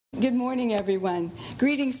Good morning, everyone.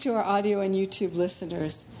 Greetings to our audio and YouTube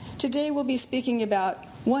listeners. Today we'll be speaking about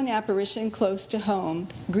one apparition close to home,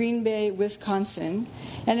 Green Bay, Wisconsin,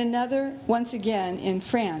 and another, once again, in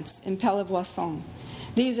France, in Pellevoisin.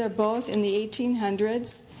 These are both in the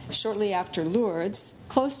 1800s, shortly after Lourdes,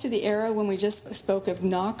 close to the era when we just spoke of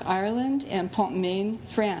Knock, Ireland, and Pont-Main,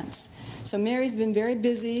 France. So Mary's been very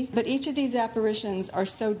busy, but each of these apparitions are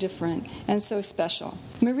so different and so special.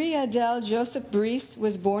 Marie Adele Joseph Brise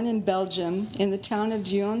was born in Belgium in the town of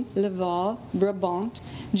Dion-le-Val, Brabant,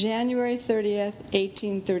 January 30th,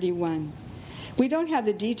 1831. We don't have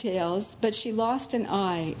the details, but she lost an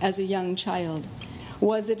eye as a young child.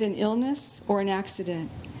 Was it an illness or an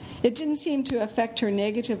accident? It didn't seem to affect her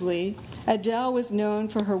negatively. Adele was known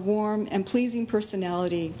for her warm and pleasing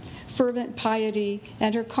personality, fervent piety,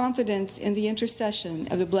 and her confidence in the intercession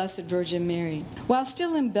of the Blessed Virgin Mary. While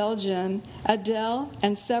still in Belgium, Adele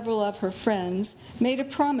and several of her friends made a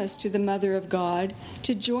promise to the Mother of God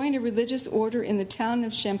to join a religious order in the town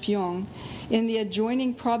of Champion in the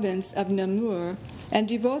adjoining province of Namur and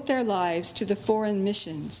devote their lives to the foreign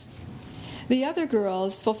missions. The other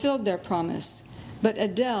girls fulfilled their promise, but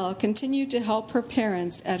Adele continued to help her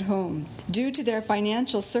parents at home. Due to their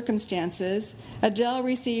financial circumstances, Adele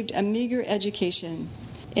received a meager education.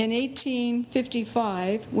 In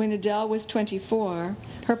 1855, when Adele was 24,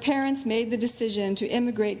 her parents made the decision to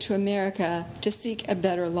immigrate to America to seek a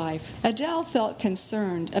better life. Adele felt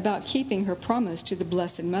concerned about keeping her promise to the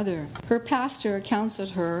Blessed Mother. Her pastor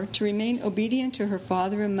counseled her to remain obedient to her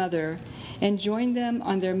father and mother and join them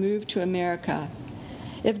on their move to America.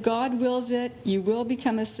 If God wills it, you will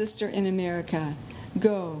become a sister in America.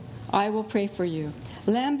 Go, I will pray for you.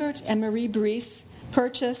 Lambert and Marie Brise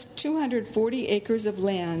purchased 240 acres of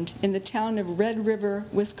land in the town of Red River,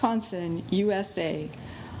 Wisconsin, USA,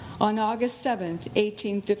 on August 7,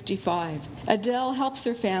 1855. Adele helps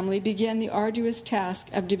her family begin the arduous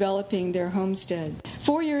task of developing their homestead.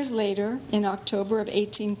 4 years later, in October of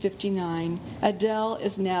 1859, Adele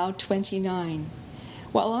is now 29.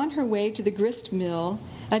 While on her way to the grist mill,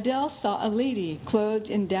 Adele saw a lady clothed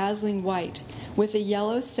in dazzling white, with a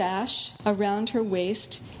yellow sash around her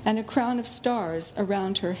waist and a crown of stars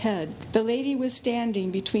around her head. The lady was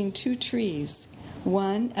standing between two trees,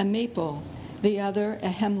 one a maple, the other a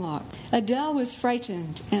hemlock. Adele was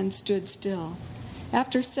frightened and stood still.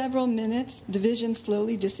 After several minutes, the vision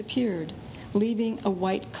slowly disappeared, leaving a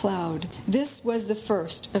white cloud. This was the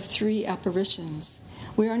first of 3 apparitions.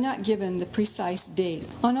 We are not given the precise date.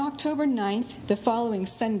 On October 9th, the following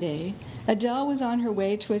Sunday, Adele was on her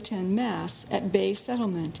way to attend Mass at Bay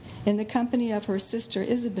Settlement in the company of her sister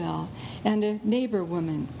Isabel and a neighbor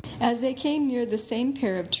woman. As they came near the same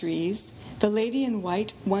pair of trees, the lady in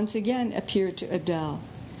white once again appeared to Adele.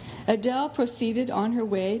 Adele proceeded on her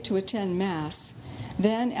way to attend Mass,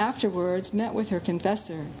 then afterwards met with her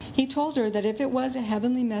confessor. He told her that if it was a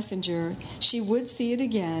heavenly messenger, she would see it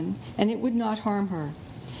again, and it would not harm her.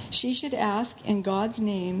 She should ask in God's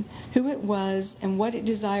name who it was and what it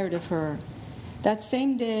desired of her. That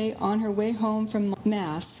same day, on her way home from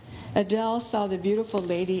Mass, Adele saw the beautiful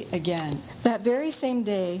lady again. That very same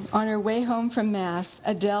day, on her way home from Mass,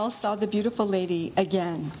 Adele saw the beautiful lady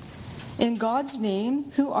again. In God's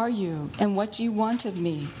name, who are you, and what do you want of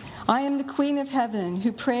me? I am the Queen of Heaven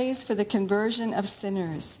who prays for the conversion of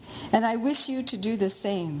sinners, and I wish you to do the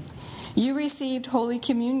same. You received Holy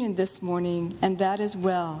Communion this morning, and that is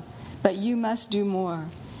well, but you must do more.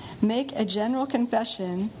 Make a general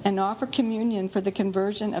confession and offer communion for the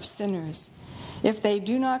conversion of sinners. If they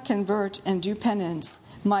do not convert and do penance,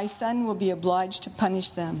 my son will be obliged to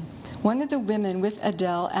punish them. One of the women with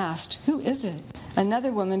Adele asked, "Who is it?"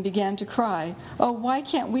 Another woman began to cry, "Oh, why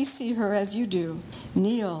can't we see her as you do?"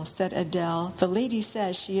 "Kneel," said Adele. "The lady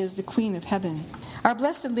says she is the Queen of Heaven." Our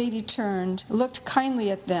Blessed Lady turned, looked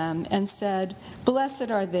kindly at them, and said,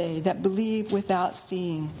 "Blessed are they that believe without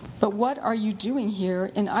seeing. But what are you doing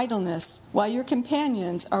here in idleness, while your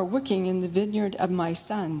companions are working in the vineyard of my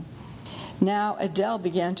son?" Now Adele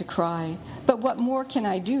began to cry, "But what more can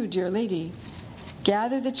I do, dear lady?"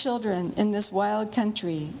 "Gather the children in this wild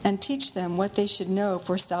country and teach them what they should know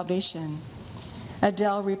for salvation."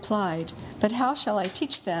 Adele replied, "But how shall I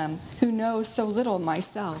teach them who know so little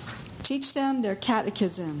myself?" "Teach them their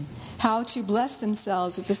catechism, how to bless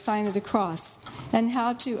themselves with the sign of the cross, and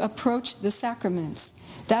how to approach the sacraments.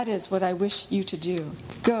 That is what I wish you to do.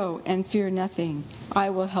 Go and fear nothing.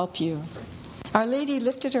 I will help you." Our Lady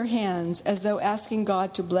lifted her hands as though asking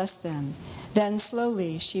God to bless them. Then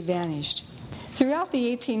slowly she vanished. Throughout the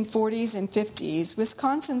 1840s and 50s,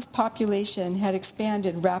 Wisconsin's population had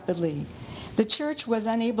expanded rapidly. The church was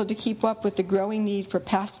unable to keep up with the growing need for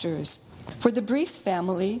pastors. For the Brise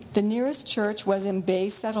family, the nearest church was in Bay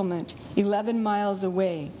Settlement, 11 miles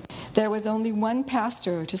away. There was only one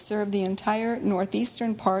pastor to serve the entire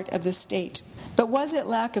northeastern part of the state. But was it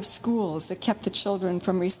lack of schools that kept the children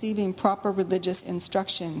from receiving proper religious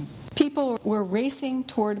instruction? People were racing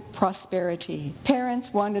toward prosperity.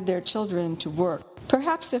 Parents wanted their children to work.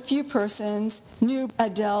 Perhaps a few persons knew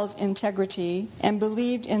Adele's integrity and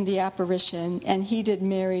believed in the apparition and heeded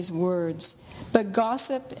Mary's words, but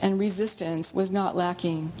gossip and resistance was not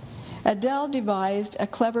lacking. Adele devised a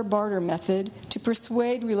clever barter method to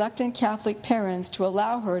persuade reluctant Catholic parents to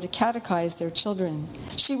allow her to catechize their children.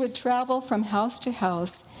 She would travel from house to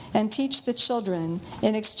house and teach the children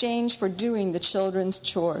in exchange for doing the children's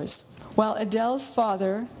chores. While Adele's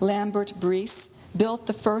father, Lambert Brise, built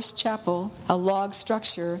the first chapel, a log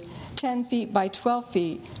structure, 10 feet by 12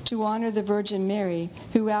 feet, to honor the Virgin Mary,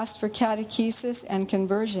 who asked for catechesis and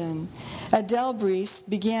conversion, Adele Brise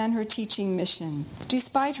began her teaching mission.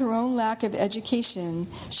 Despite her own lack of education,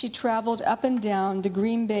 she traveled up and down the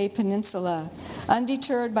Green Bay Peninsula,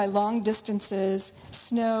 undeterred by long distances,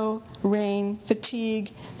 snow, rain,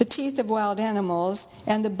 fatigue, the teeth of wild animals,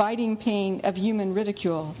 and the biting pain of human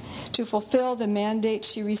ridicule, to fulfill the mandate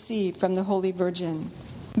she received from the Holy Virgin.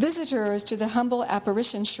 Visitors to the humble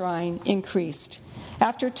apparition shrine increased.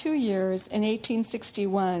 After 2 years, in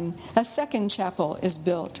 1861, a second chapel is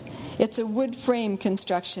built. It's a wood frame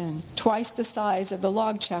construction, twice the size of the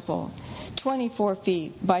log chapel, 24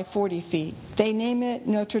 feet by 40 feet. They name it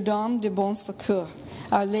Notre Dame de Bon Secours,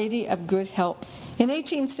 Our Lady of Good Help. In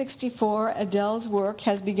 1864, Adele's work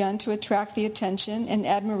has begun to attract the attention and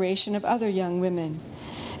admiration of other young women.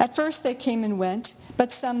 At first they came and went,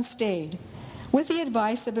 but some stayed. With the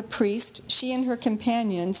advice of a priest, she and her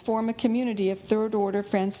companions form a community of third-order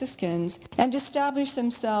Franciscans and establish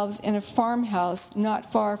themselves in a farmhouse not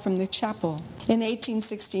far from the chapel. In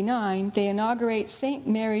 1869, they inaugurate St.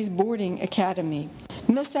 Mary's Boarding Academy.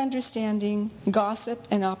 Misunderstanding, gossip,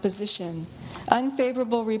 and opposition.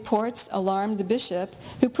 Unfavorable reports alarmed the bishop,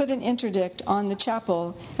 who put an interdict on the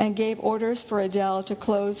chapel and gave orders for Adele to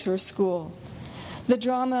close her school. The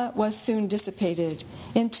drama was soon dissipated.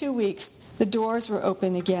 In 2 weeks, the doors were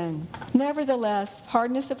open again. Nevertheless,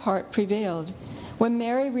 hardness of heart prevailed. When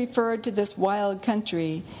Mary referred to this wild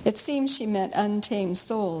country, it seems she meant untamed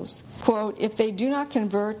souls. Quote, "If they do not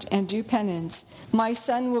convert and do penance, my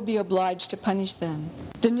son will be obliged to punish them."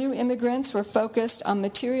 The new immigrants were focused on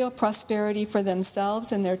material prosperity for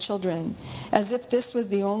themselves and their children, as if this was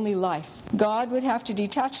the only life. God would have to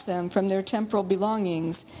detach them from their temporal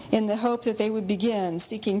belongings in the hope that they would begin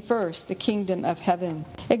seeking first the kingdom of heaven.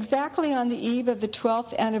 Exactly on the eve of the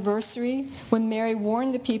 12th anniversary, when Mary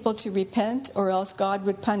warned the people to repent or else God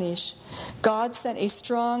would punish, God sent a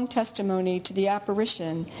strong testimony to the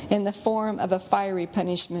apparition in the form of a fiery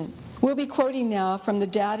punishment. We'll be quoting now from the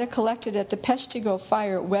data collected at the Peshtigo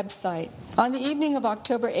Fire website. On the evening of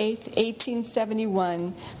October 8,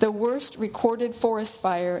 1871, the worst recorded forest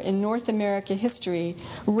fire in North America history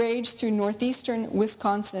raged through northeastern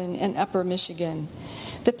Wisconsin and upper Michigan.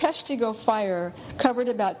 The Peshtigo Fire covered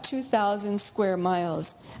about 2,000 square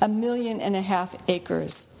miles, 1.5 million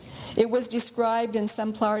acres. It was described in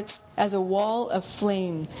some parts as a wall of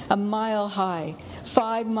flame, 1 mile high,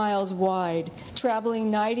 5 miles wide, traveling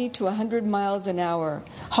 90 to 100 miles an hour,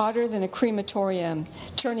 hotter than a crematorium,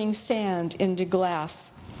 turning sand into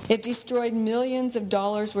glass. It destroyed millions of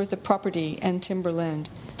dollars worth of property and timberland.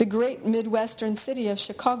 The great Midwestern city of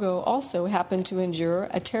Chicago also happened to endure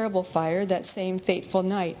a terrible fire that same fateful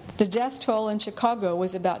night. The death toll in Chicago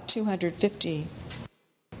was about 250.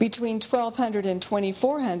 Between 1,200 and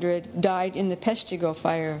 2,400 died in the Peshtigo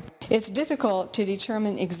fire. It's difficult to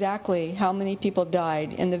determine exactly how many people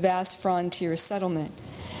died in the vast frontier settlement.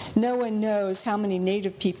 No one knows how many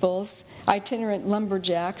native peoples, itinerant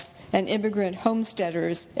lumberjacks, and immigrant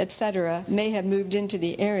homesteaders, etc., may have moved into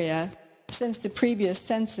the area since the previous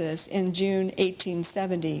census in June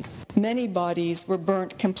 1870. Many bodies were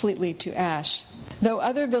burnt completely to ash. Though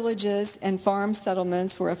other villages and farm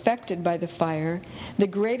settlements were affected by the fire, the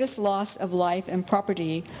greatest loss of life and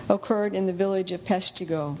property occurred in the village of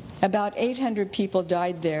Peshtigo. About 800 people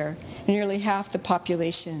died there, nearly half the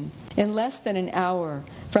population. In less than an hour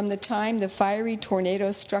from the time the fiery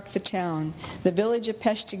tornado struck the town, the village of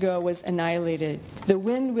Peshtigo was annihilated. The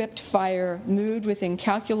wind-whipped fire moved with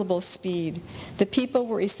incalculable speed. The people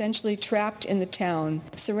were essentially trapped in the town,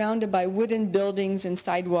 surrounded by wooden buildings and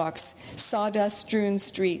sidewalks, sawdust-strewn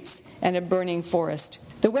streets, and a burning forest.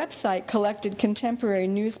 The website collected contemporary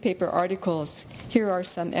newspaper articles. Here are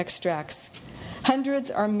some extracts. Hundreds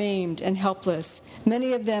are maimed and helpless,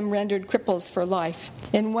 many of them rendered cripples for life.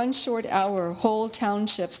 In one short hour, whole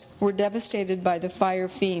townships were devastated by the fire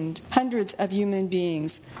fiend. Hundreds of human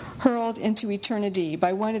beings hurled into eternity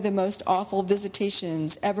by one of the most awful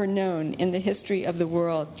visitations ever known in the history of the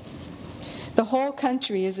world. The whole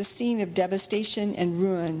country is a scene of devastation and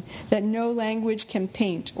ruin that no language can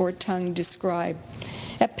paint or tongue describe.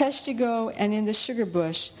 At Peshtigo and in the sugar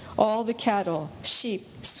bush, all the cattle, sheep,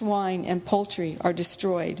 swine, and poultry are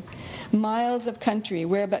destroyed. Miles of country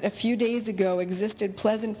where but a few days ago existed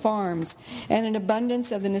pleasant farms and an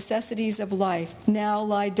abundance of the necessities of life now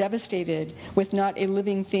lie devastated with not a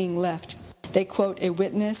living thing left. They quote a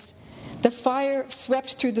witness, "The fire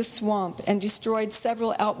swept through the swamp and destroyed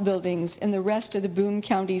several outbuildings in the rest of the Boone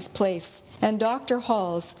County's place, and Dr.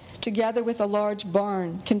 Hall's, together with a large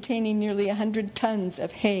barn containing nearly 100 tons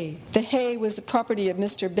of hay. The hay was the property of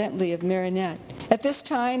Mr. Bentley of Marian. At this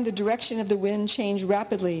time, the direction of the wind changed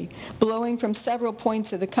rapidly, blowing from several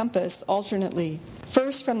points of the compass alternately,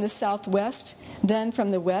 first from the southwest, then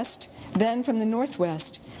from the west, then from the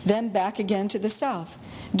northwest, then back again to the south,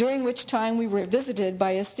 during which time we were visited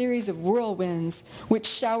by a series of whirlwinds which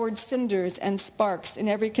showered cinders and sparks in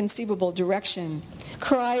every conceivable direction.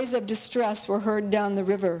 Cries of distress were heard down the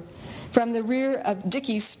river. From the rear of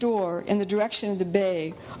Dickey's store in the direction of the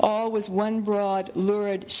bay, all was one broad,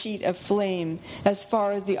 lurid sheet of flame as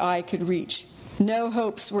far as the eye could reach. No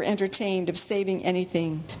hopes were entertained of saving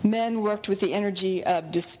anything. Men worked with the energy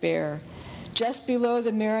of despair. Just below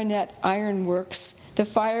the Marinette Iron Works, the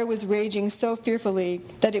fire was raging so fearfully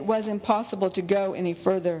that it was impossible to go any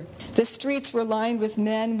further. The streets were lined with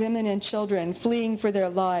men, women, and children fleeing for their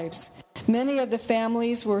lives. Many of the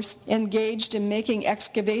families were engaged in making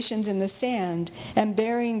excavations in the sand and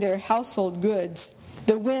burying their household goods.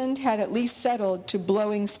 The wind had at least settled to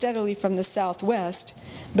blowing steadily from the southwest,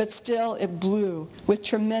 but still it blew with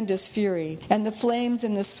tremendous fury, and the flames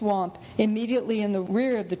in the swamp immediately in the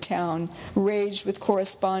rear of the town raged with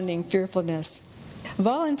corresponding fearfulness.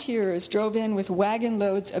 Volunteers drove in with wagon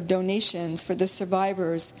loads of donations for the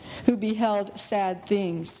survivors who beheld sad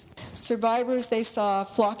things. Survivors they saw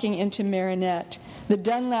flocking into Marinette. The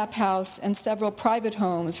Dunlap house and several private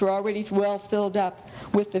homes were already well filled up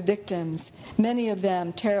with the victims, many of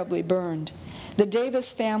them terribly burned. The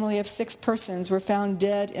Davis family of 6 persons were found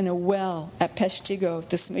dead in a well at Peshtigo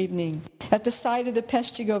this evening. At the site of the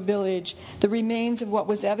Peshtigo village, the remains of what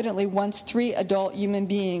was evidently once 3 adult human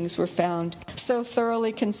beings were found, so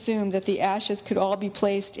thoroughly consumed that the ashes could all be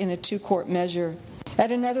placed in a 2-quart measure.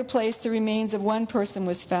 At another place, the remains of 1 person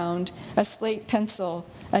was found, a slate pencil,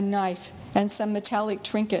 a knife, and some metallic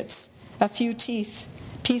trinkets, a few teeth,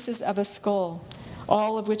 pieces of a skull,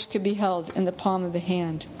 all of which could be held in the palm of the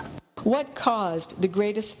hand. What caused the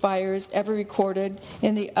greatest fires ever recorded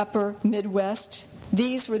in the upper Midwest?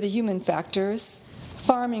 These were the human factors.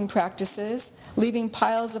 Farming practices, leaving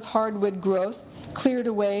piles of hardwood growth cleared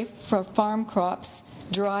away from farm crops,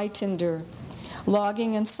 dry tinder.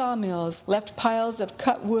 Logging and sawmills left piles of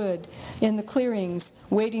cut wood in the clearings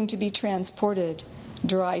waiting to be transported,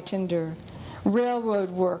 dry tinder. Railroad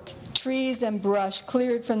work, trees and brush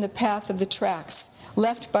cleared from the path of the tracks,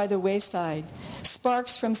 left by the wayside.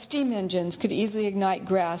 Sparks from steam engines could easily ignite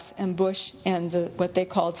grass and bush and what they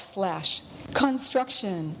called slash.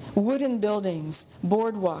 Construction, wooden buildings,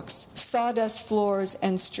 boardwalks, sawdust floors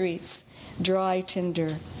and streets, dry tinder.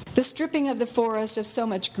 The stripping of the forest of so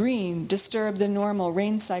much green disturbed the normal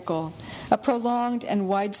rain cycle. A prolonged and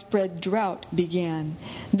widespread drought began.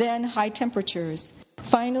 Then high temperatures.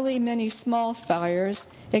 Finally, many small fires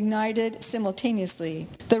ignited simultaneously.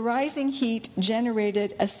 The rising heat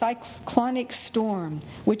generated a cyclonic storm,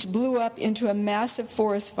 which blew up into a massive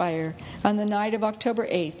forest fire on the night of October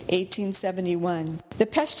 8, 1871. The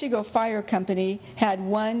Peshtigo Fire Company had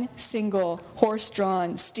 1 single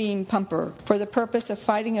horse-drawn steam pumper for the purpose of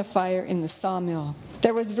fighting a fire in the sawmill.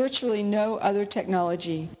 There was virtually no other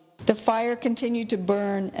technology. The fire continued to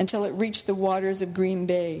burn until it reached the waters of Green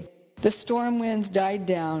Bay. The storm winds died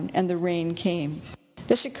down and the rain came.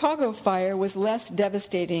 The Chicago fire was less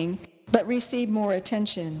devastating, but received more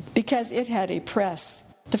attention because it had a press.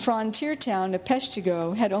 The frontier town of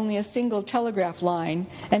Peshtigo had only a single telegraph line,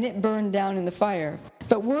 and it burned down in the fire.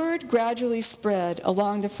 But word gradually spread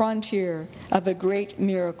along the frontier of a great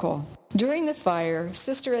miracle. During the fire,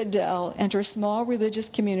 Sister Adele and her small religious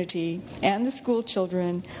community and the school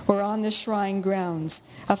children were on the shrine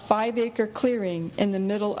grounds, a 5-acre clearing in the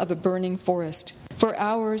middle of a burning forest. For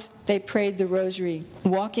hours, they prayed the rosary,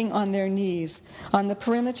 walking on their knees on the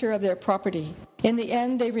perimeter of their property. In the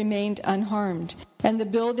end, they remained unharmed, and the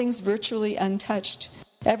buildings virtually untouched.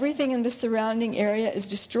 Everything in the surrounding area is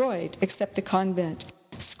destroyed except the convent,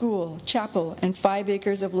 school, chapel, and 5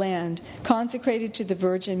 acres of land consecrated to the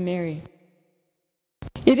Virgin Mary.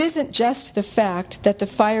 It isn't just the fact that the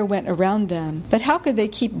fire went around them, but how could they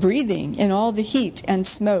keep breathing in all the heat and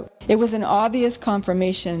smoke? It was an obvious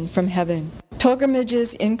confirmation from heaven.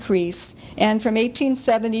 Pilgrimages increase, and from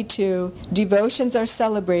 1872, devotions are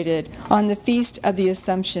celebrated on the Feast of the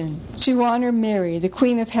Assumption to honor Mary, the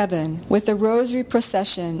Queen of Heaven, with a rosary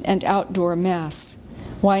procession and outdoor mass.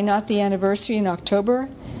 Why not the anniversary in October?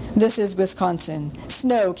 This is Wisconsin.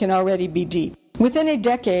 Snow can already be deep. Within a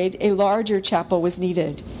decade, a larger chapel was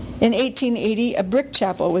needed. In 1880, a brick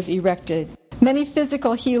chapel was erected. Many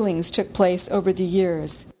physical healings took place over the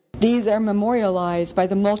years. These are memorialized by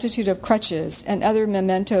the multitude of crutches and other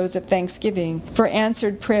mementos of thanksgiving for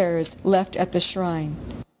answered prayers left at the shrine.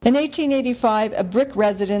 In 1885, a brick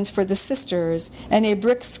residence for the sisters and a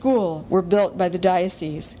brick school were built by the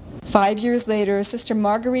diocese. 5 years later, Sister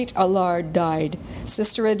Marguerite Allard died,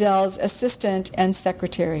 Sister Adele's assistant and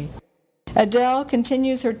secretary. Adele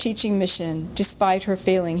continues her teaching mission despite her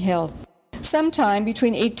failing health. Sometime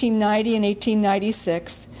between 1890 and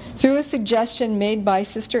 1896, through a suggestion made by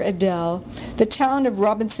Sister Adele, the town of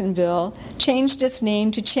Robinsonville changed its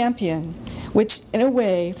name to Champion, which in a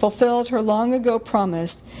way fulfilled her long-ago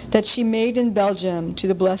promise that she made in Belgium to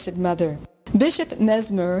the Blessed Mother. Bishop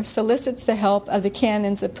Mesmer solicits the help of the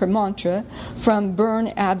canons of Premontre from Bern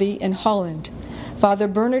Abbey in Holland. Father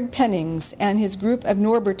Bernard Pennings and his group of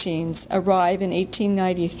Norbertines arrive in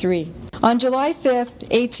 1893. On July 5,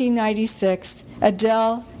 1896,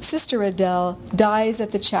 Sister Adele, dies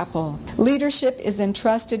at the chapel. Leadership is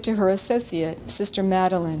entrusted to her associate, Sister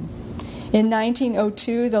Madeline. In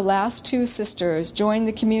 1902, the last 2 sisters joined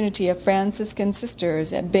the community of Franciscan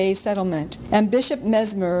sisters at Bay Settlement, and Bishop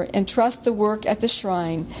Mesmer entrusts the work at the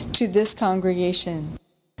shrine to this congregation.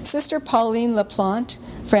 Sister Pauline LaPlante,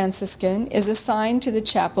 Franciscan, is assigned to the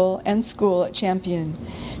chapel and school at Champion.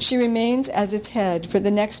 She remains as its head for the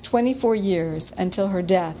next 24 years until her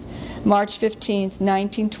death, March 15,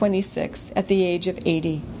 1926, at the age of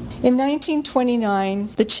 80. In 1929,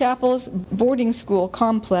 the chapel's boarding school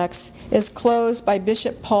complex is closed by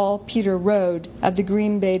Bishop Paul Peter Rode of the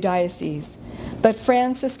Green Bay Diocese, but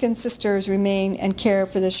Franciscan sisters remain and care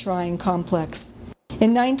for the shrine complex.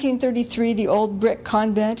 In 1933, the old brick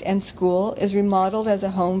convent and school is remodeled as a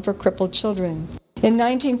home for crippled children. In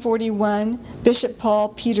 1941, Bishop Paul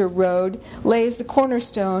Peter Rode lays the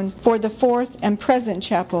cornerstone for the 4th and present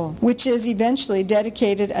chapel, which is eventually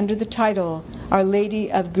dedicated under the title, Our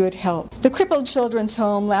Lady of Good Help. The crippled children's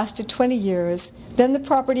home lasted 20 years, then the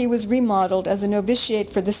property was remodeled as a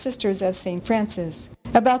novitiate for the Sisters of St. Francis.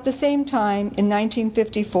 About the same time, in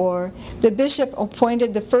 1954, the bishop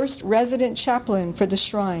appointed the first resident chaplain for the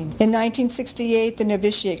shrine. In 1968, the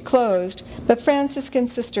novitiate closed, but Franciscan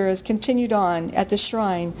sisters continued on at the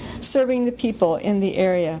shrine, serving the people in the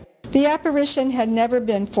area. The apparition had never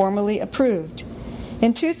been formally approved.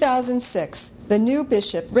 In 2006, the new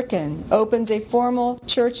bishop, Ricken, opens a formal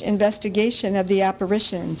church investigation of the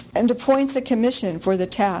apparitions and appoints a commission for the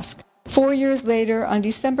task. 4 years later, on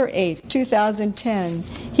December 8, 2010,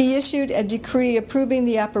 he issued a decree approving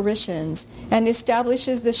the apparitions and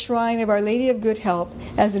establishes the Shrine of Our Lady of Good Help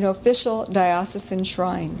as an official diocesan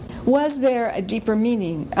shrine. Was there a deeper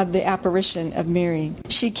meaning of the apparition of Mary?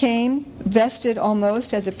 She came, vested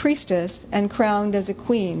almost as a priestess and crowned as a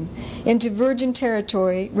queen, into virgin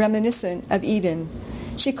territory reminiscent of Eden.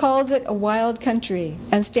 She calls it a wild country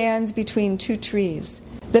and stands between 2 trees.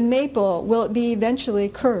 The maple will be eventually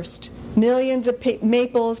cursed. Millions of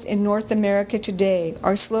maples in North America today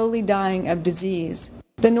are slowly dying of disease.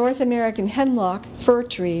 The North American hemlock fir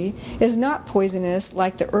tree is not poisonous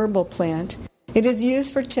like the herbal plant. It is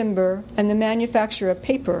used for timber and the manufacture of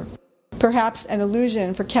paper, perhaps an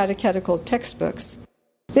allusion for catechetical textbooks.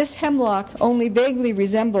 This hemlock only vaguely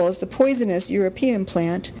resembles the poisonous European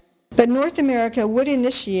plant, but North America would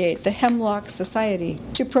initiate the Hemlock Society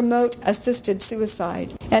to promote assisted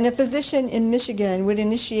suicide, and a physician in Michigan would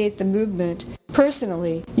initiate the movement,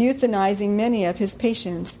 personally euthanizing many of his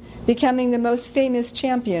patients, becoming the most famous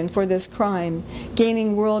champion for this crime,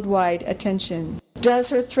 gaining worldwide attention. Does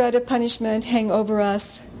her threat of punishment hang over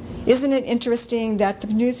us? Isn't it interesting that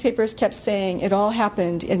the newspapers kept saying it all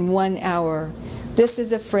happened in 1 hour? This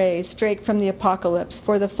is a phrase straight from the Apocalypse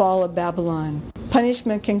for the fall of Babylon.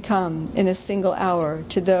 Punishment can come in a single hour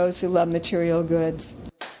to those who love material goods.